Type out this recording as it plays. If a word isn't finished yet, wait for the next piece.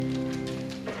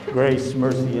Grace,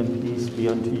 mercy, and peace be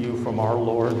unto you from our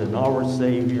Lord and our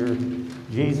Savior,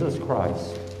 Jesus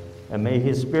Christ. And may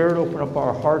His Spirit open up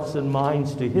our hearts and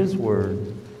minds to His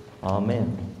Word.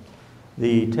 Amen.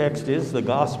 The text is the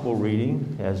Gospel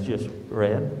reading, as just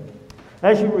read.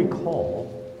 As you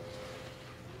recall,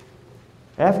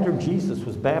 after Jesus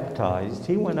was baptized,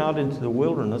 He went out into the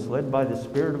wilderness led by the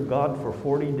Spirit of God for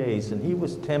 40 days, and He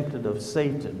was tempted of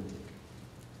Satan.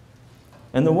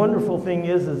 And the wonderful thing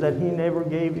is that He never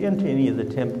gave in to any of the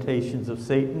temptations of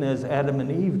Satan as Adam and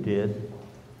Eve did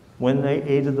when they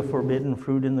ate of the forbidden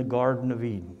fruit in the Garden of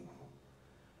Eden.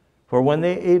 For when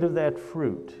they ate of that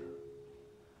fruit,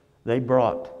 they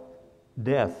brought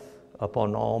death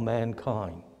upon all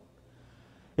mankind.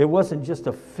 It wasn't just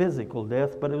a physical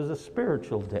death, but it was a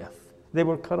spiritual death. They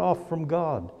were cut off from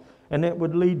God, and it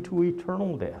would lead to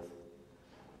eternal death.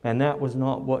 And that was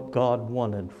not what God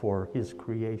wanted for His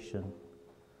creation.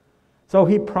 So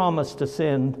He promised to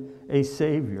send a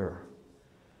Savior.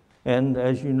 And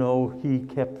as you know, He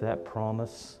kept that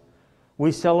promise.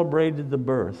 We celebrated the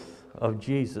birth of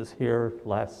Jesus here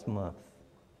last month.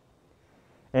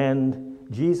 And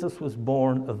Jesus was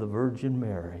born of the Virgin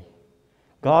Mary.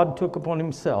 God took upon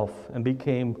Himself and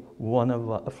became one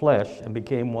of flesh and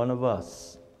became one of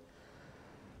us.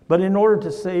 But in order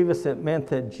to save us, it meant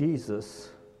that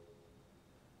Jesus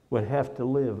would have to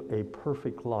live a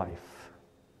perfect life,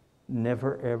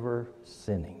 never ever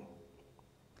sinning.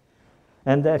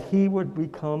 And that He would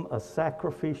become a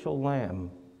sacrificial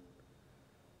lamb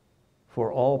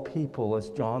for all people, as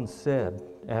John said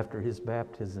after His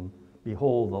baptism,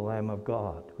 "Behold the Lamb of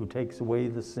God, who takes away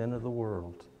the sin of the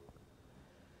world."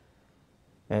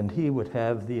 And He would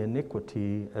have the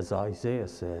iniquity, as Isaiah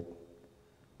said,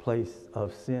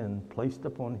 of sin placed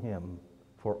upon Him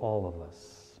for all of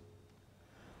us.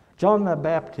 John the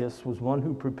Baptist was one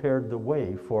who prepared the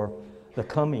way for the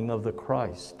coming of the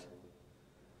Christ,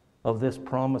 of this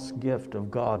promised gift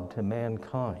of God to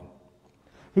mankind.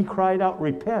 He cried out,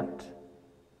 "Repent,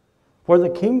 for the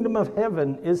kingdom of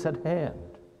heaven is at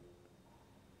hand."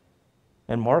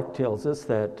 And Mark tells us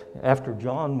that after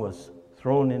John was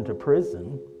thrown into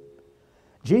prison,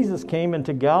 Jesus came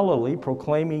into Galilee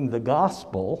proclaiming the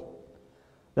gospel,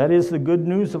 that is the good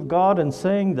news of God, and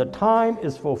saying, "The time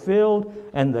is fulfilled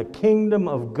and the kingdom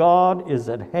of God is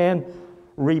at hand.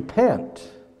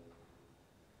 Repent."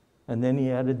 And then He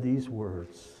added these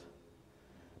words,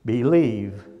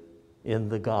 "Believe in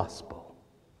the gospel."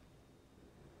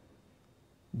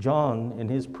 John, in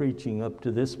his preaching up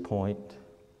to this point,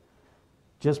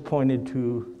 just pointed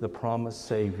to the promised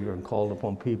Savior and called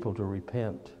upon people to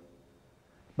repent.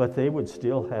 But they would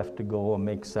still have to go and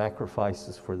make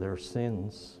sacrifices for their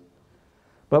sins.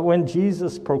 But when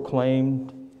Jesus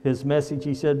proclaimed His message,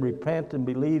 He said, "Repent and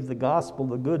believe the gospel,"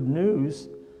 the good news,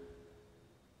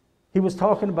 He was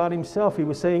talking about Himself. He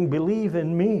was saying, "Believe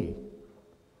in me."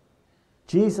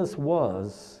 Jesus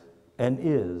was and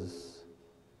is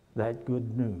that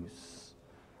good news.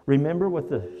 Remember what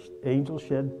the angel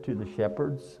said to the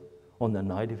shepherds on the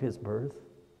night of His birth?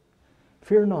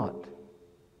 "Fear not,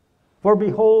 for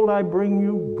behold, I bring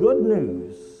you good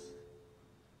news,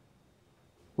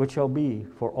 which shall be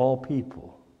for all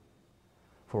people.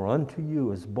 For unto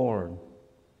you is born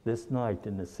this night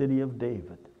in the city of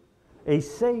David a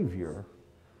Savior,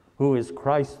 who is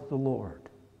Christ the Lord."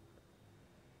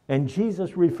 And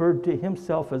Jesus referred to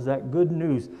Himself as that good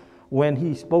news when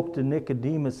He spoke to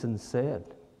Nicodemus and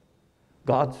said,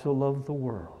 "God so loved the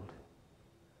world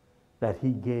that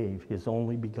He gave His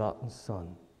only begotten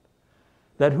Son,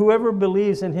 that whoever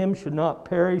believes in Him should not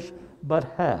perish, but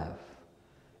have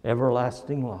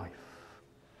everlasting life.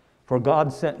 For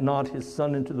God sent not His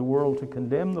Son into the world to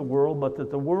condemn the world, but that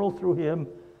the world through Him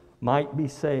might be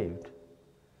saved."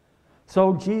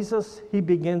 So Jesus, He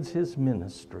begins His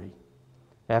ministry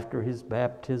after His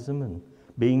baptism and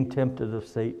being tempted of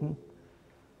Satan.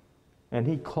 And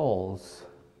He calls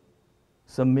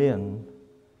some men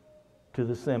to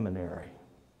the seminary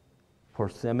for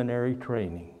seminary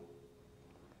training.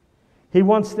 He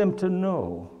wants them to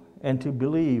know and to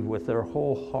believe with their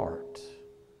whole heart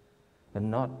and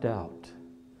not doubt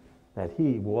that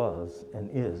He was and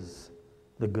is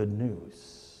the good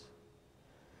news.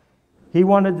 He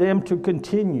wanted them to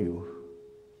continue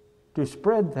to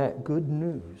spread that good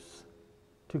news,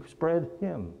 to spread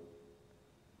Him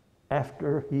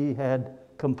after He had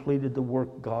completed the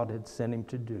work God had sent Him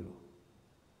to do,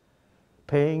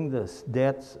 paying the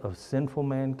debts of sinful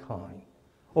mankind,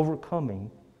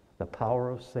 overcoming the power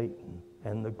of Satan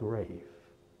and the grave,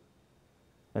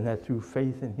 and that through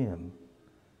faith in Him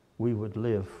we would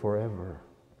live forever.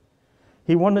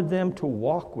 He wanted them to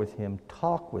walk with Him,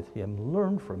 talk with Him,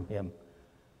 learn from Him,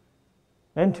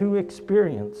 and to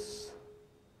experience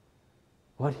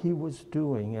what he was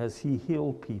doing as he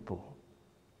healed people,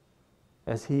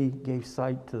 as he gave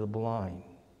sight to the blind,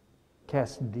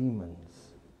 cast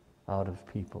demons out of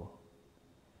people.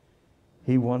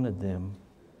 He wanted them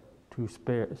to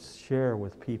share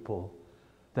with people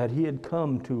that he had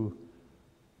come to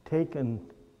take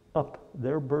up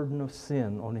their burden of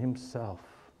sin on himself,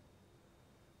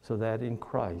 so that in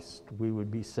Christ we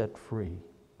would be set free.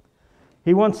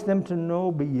 He wants them to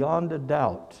know beyond a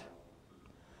doubt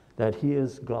that he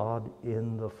is God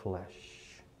in the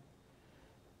flesh,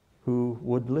 who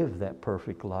would live that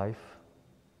perfect life,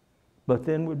 but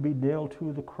then would be nailed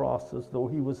to the cross as though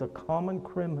he was a common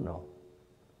criminal.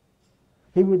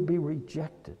 He would be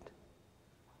rejected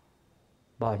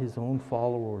by his own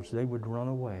followers. They would run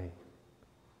away.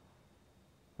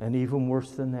 And even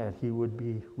worse than that, he would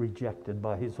be rejected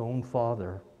by his own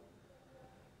Father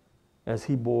as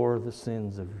he bore the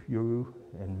sins of you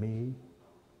and me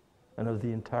and of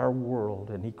the entire world.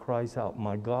 And he cries out,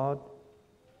 my God,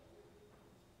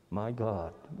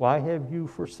 why have you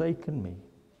forsaken me?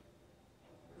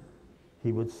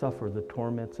 He would suffer the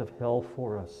torments of hell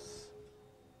for us.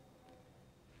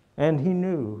 And he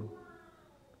knew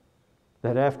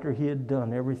that after he had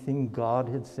done everything God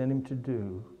had sent him to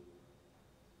do,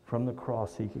 from the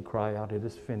cross he could cry out, it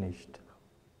is finished.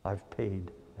 I've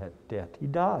paid that debt. He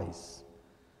dies,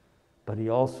 but he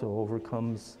also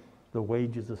overcomes the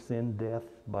wages of sin, death,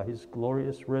 by his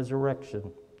glorious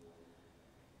resurrection.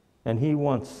 And he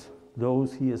wants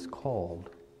those he has called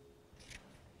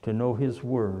to know his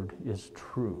word is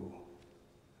true,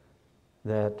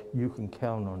 that you can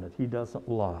count on it. He doesn't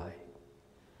lie.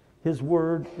 His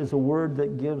word is a word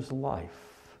that gives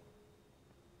life.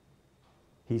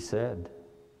 He said,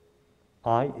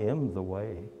 I am the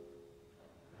way,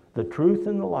 the truth,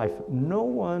 and the life. No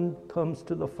one comes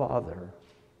to the Father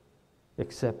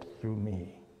except through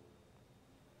me.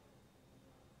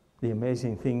 The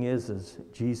amazing thing is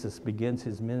Jesus begins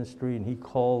his ministry and he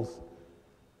calls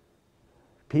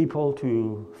people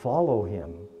to follow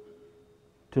him,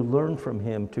 to learn from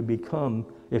him, to become,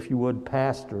 if you would,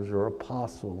 pastors or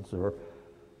apostles or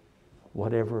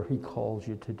whatever he calls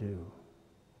you to do.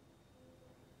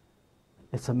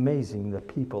 It's amazing the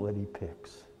people that he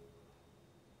picks.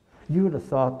 You would have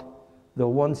thought the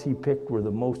ones he picked were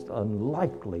the most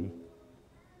unlikely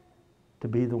to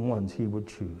be the ones he would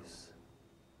choose.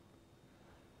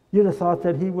 You'd have thought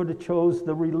that he would have chose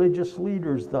the religious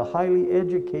leaders, the highly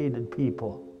educated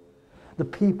people, the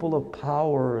people of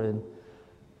power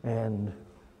and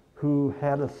who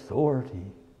had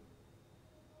authority.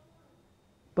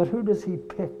 But who does he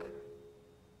pick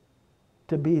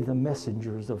to be the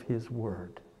messengers of his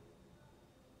word?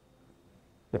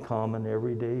 The common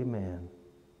everyday man.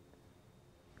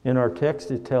 In our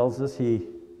text it tells us he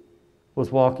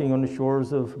was walking on the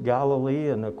shores of Galilee,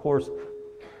 and of course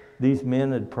these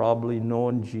men had probably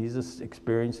known Jesus,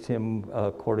 experienced him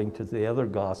according to the other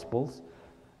Gospels,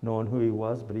 knowing who he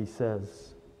was. But he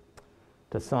says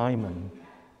to Simon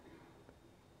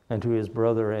and to his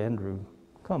brother Andrew,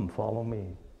 come, follow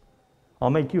me. I'll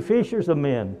make you fishers of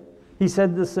men. He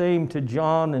said the same to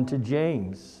John and to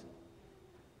James.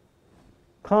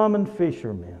 Common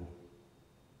fishermen.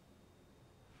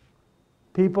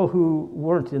 People who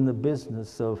weren't in the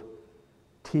business of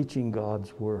teaching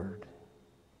God's word,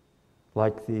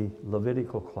 like the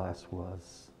Levitical class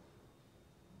was.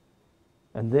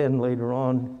 And then later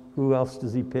on, who else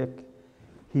does he pick?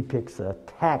 He picks a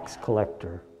tax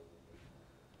collector,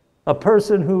 a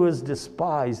person who is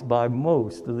despised by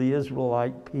most of the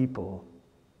Israelite people.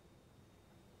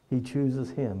 He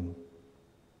chooses him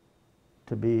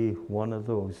to be one of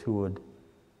those who would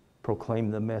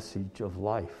proclaim the message of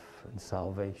life and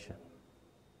salvation.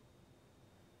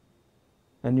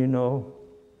 And you know,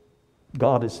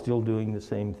 God is still doing the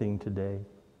same thing today.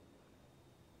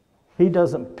 He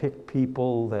doesn't pick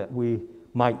people that we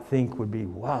might think would be,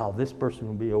 wow, this person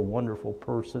would be a wonderful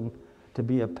person to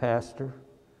be a pastor.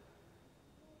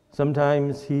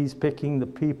 Sometimes he's picking the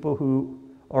people who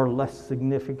are less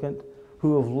significant,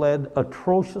 who have led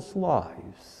atrocious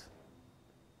lives,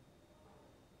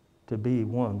 to be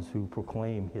ones who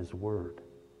proclaim his word.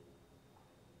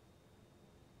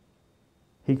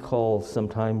 He calls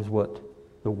sometimes what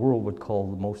the world would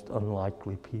call the most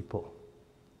unlikely people.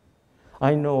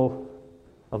 I know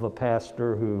of a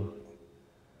pastor who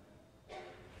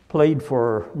played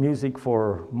for music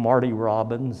for Marty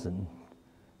Robbins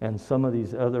and some of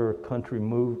these other country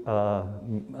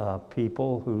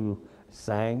people who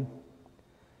sang.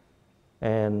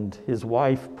 And his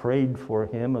wife prayed for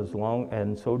him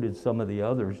and so did some of the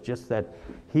others, just that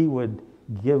he would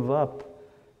give up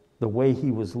the way he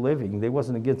was living. They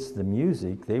wasn't against the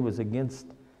music. They was against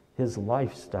his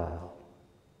lifestyle,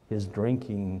 his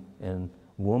drinking and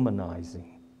womanizing.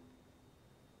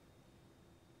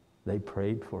 They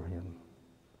prayed for him.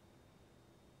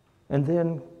 And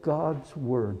then God's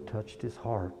word touched his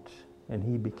heart, and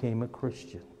he became a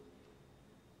Christian.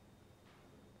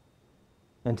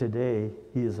 And today,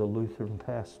 he is a Lutheran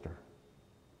pastor.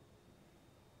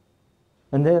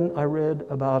 And then I read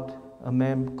about a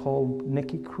man called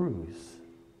Nicky Cruz.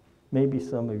 Maybe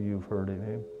some of you have heard of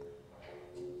him.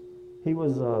 He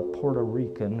was a Puerto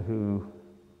Rican who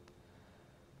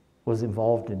was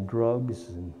involved in drugs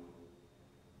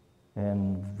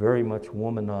and very much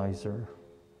womanizer.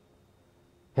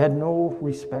 Had no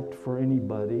respect for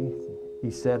anybody. He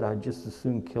said, I'd just as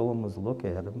soon kill him as look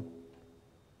at him.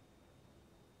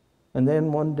 And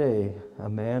then one day, a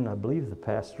man, I believe the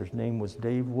pastor's name was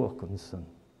Dave Wilkinson,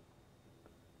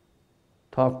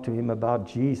 talked to him about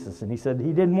Jesus. And he said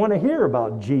he didn't want to hear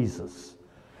about Jesus.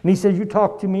 And he said, you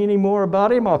talk to me any more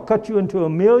about him, I'll cut you into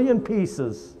 1,000,000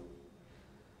 pieces.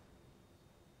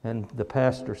 And the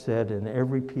pastor said, and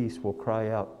every piece will cry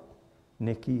out,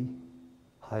 Nicky,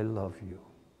 I love you.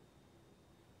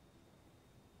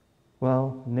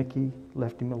 Well, Nicky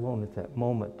left him alone at that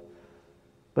moment.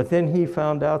 But then he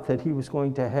found out that he was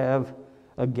going to have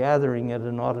a gathering at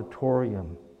an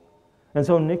auditorium. And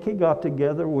so Nicky got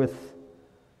together with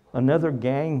another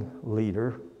gang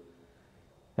leader,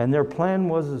 and their plan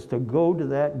was to go to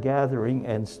that gathering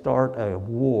and start a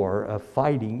war of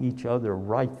fighting each other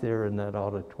right there in that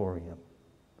auditorium.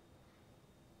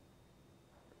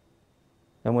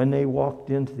 And when they walked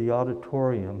into the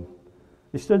auditorium,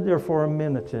 they stood there for a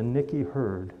minute, and Nicky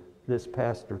heard this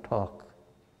pastor talk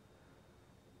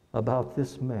about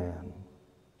this man,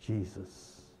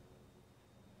 Jesus,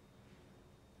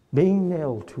 being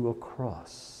nailed to a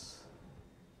cross.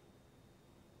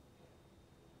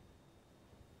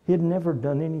 He had never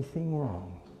done anything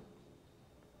wrong,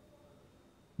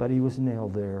 but he was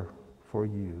nailed there for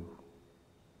you.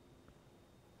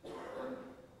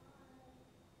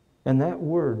 And that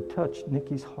word touched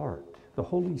Nicky's heart. The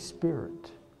Holy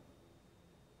Spirit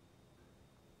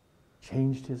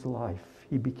changed his life.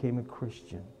 He became a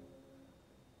Christian.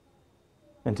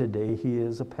 And today he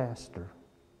is a pastor.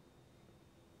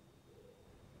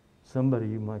 Somebody,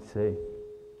 you might say,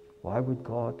 why would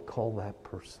God call that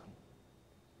person?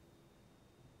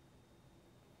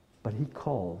 But he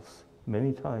calls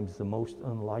many times the most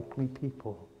unlikely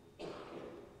people.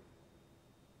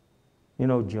 You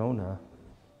know, Jonah,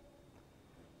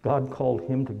 God called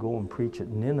him to go and preach at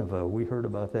Nineveh. We heard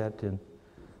about that in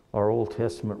our Old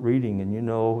Testament reading, and you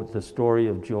know the story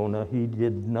of Jonah. He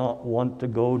did not want to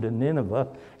go to Nineveh.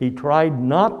 He tried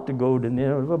not to go to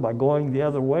Nineveh by going the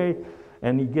other way,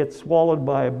 and he gets swallowed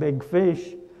by a big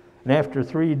fish. And after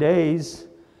 3 days,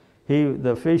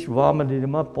 the fish vomited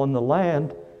him up on the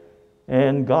land,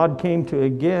 and God came to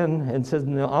again and said,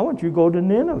 "No, I want you to go to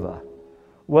Nineveh."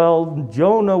 Well,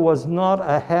 Jonah was not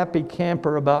a happy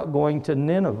camper about going to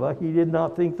Nineveh. He did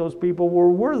not think those people were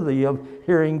worthy of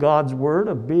hearing God's word,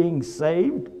 of being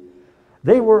saved.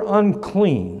 They were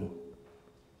unclean.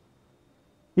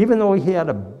 Even though he had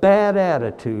a bad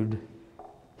attitude,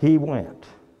 he went.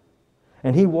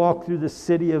 And he walked through the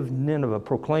city of Nineveh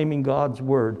proclaiming God's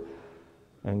word.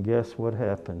 And guess what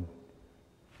happened?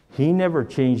 He never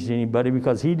changed anybody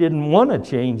because he didn't want to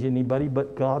change anybody,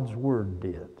 but God's word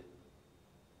did.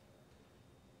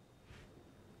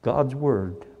 God's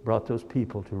word brought those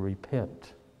people to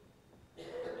repent.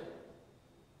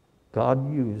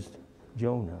 God used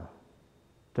Jonah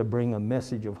to bring a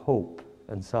message of hope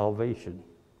and salvation.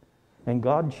 And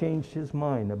God changed his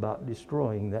mind about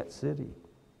destroying that city.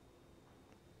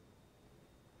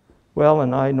 Well,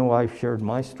 and I know I've shared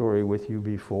my story with you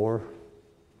before.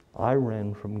 I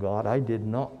ran from God. I did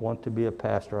not want to be a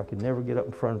pastor. I could never get up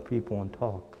in front of people and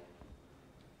talk.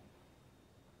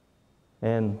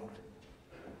 And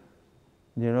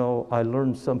you know, I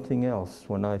learned something else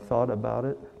when I thought about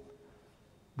it.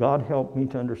 God helped me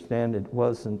to understand it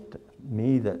wasn't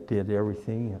me that did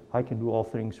everything. I can do all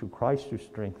things through Christ who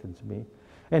strengthens me.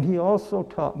 And he also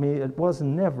taught me it was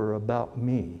never about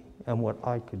me and what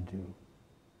I could do.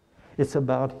 It's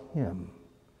about him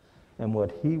and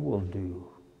what he will do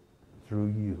through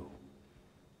you,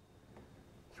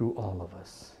 through all of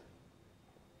us.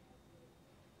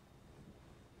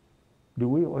 Do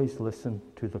we always listen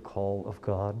to the call of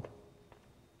God?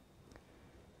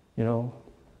 You know,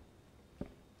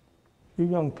 you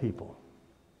young people,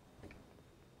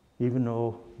 even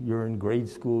though you're in grade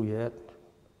school yet,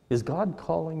 is God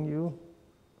calling you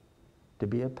to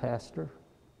be a pastor?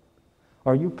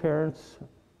 Are you parents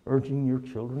urging your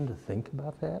children to think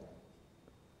about that?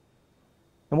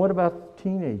 And what about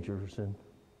teenagers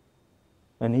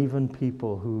and even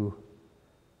people who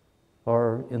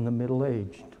are in the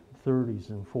middle-aged, 30s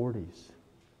and 40s?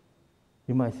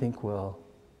 You might think, well,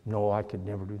 no, I could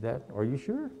never do that. Are you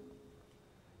sure?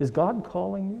 Is God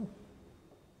calling you?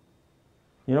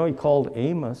 You know, he called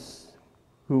Amos,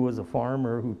 who was a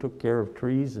farmer who took care of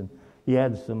trees, and he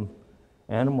had some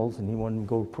animals, and he wanted to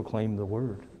go proclaim the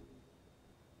word.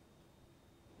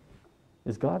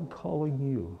 Is God calling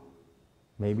you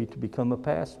maybe to become a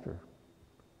pastor?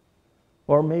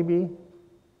 Or maybe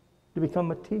to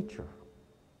become a teacher?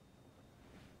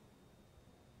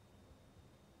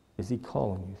 Is he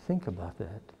calling you? Think about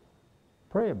that.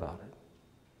 Pray about it.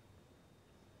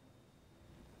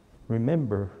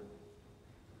 Remember,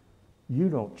 you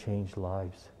don't change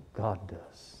lives. God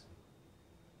does.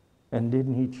 And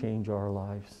didn't he change our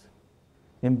lives?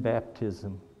 In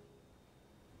baptism,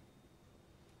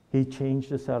 he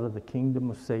changed us out of the kingdom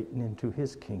of Satan into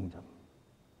his kingdom.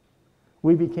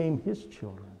 We became his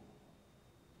children.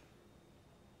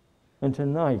 And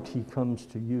tonight he comes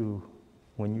to you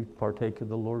when you partake of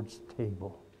the Lord's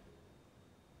table,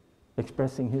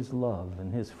 expressing his love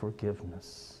and his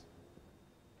forgiveness.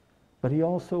 But he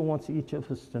also wants each of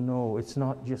us to know it's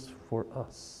not just for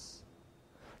us.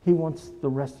 He wants the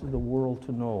rest of the world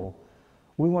to know.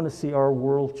 We want to see our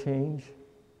world change.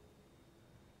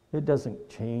 It doesn't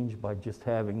change by just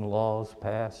having laws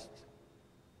passed.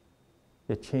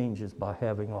 It changes by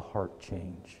having a heart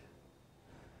change.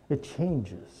 It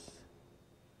changes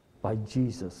by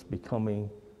Jesus becoming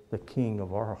the King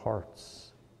of our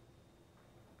hearts,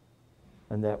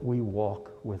 and that we walk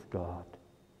with God.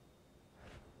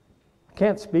 I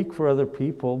can't speak for other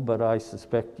people, but I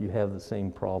suspect you have the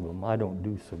same problem. I don't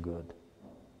do so good.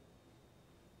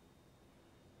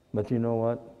 But you know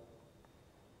what?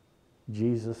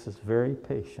 Jesus is very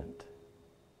patient.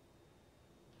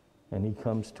 And he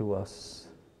comes to us.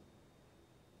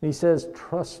 He says,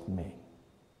 trust me.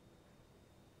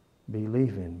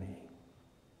 Believe in me.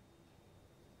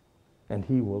 And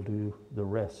he will do the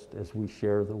rest as we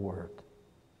share the word.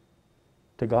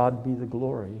 To God be the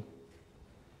glory.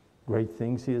 Great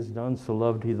things he has done, so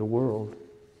loved he the world,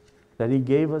 that he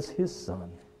gave us his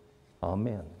Son.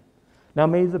 Amen. Now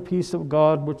may the peace of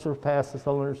God, which surpasses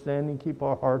all understanding, keep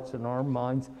our hearts and our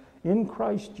minds in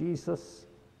Christ Jesus.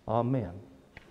 Amen.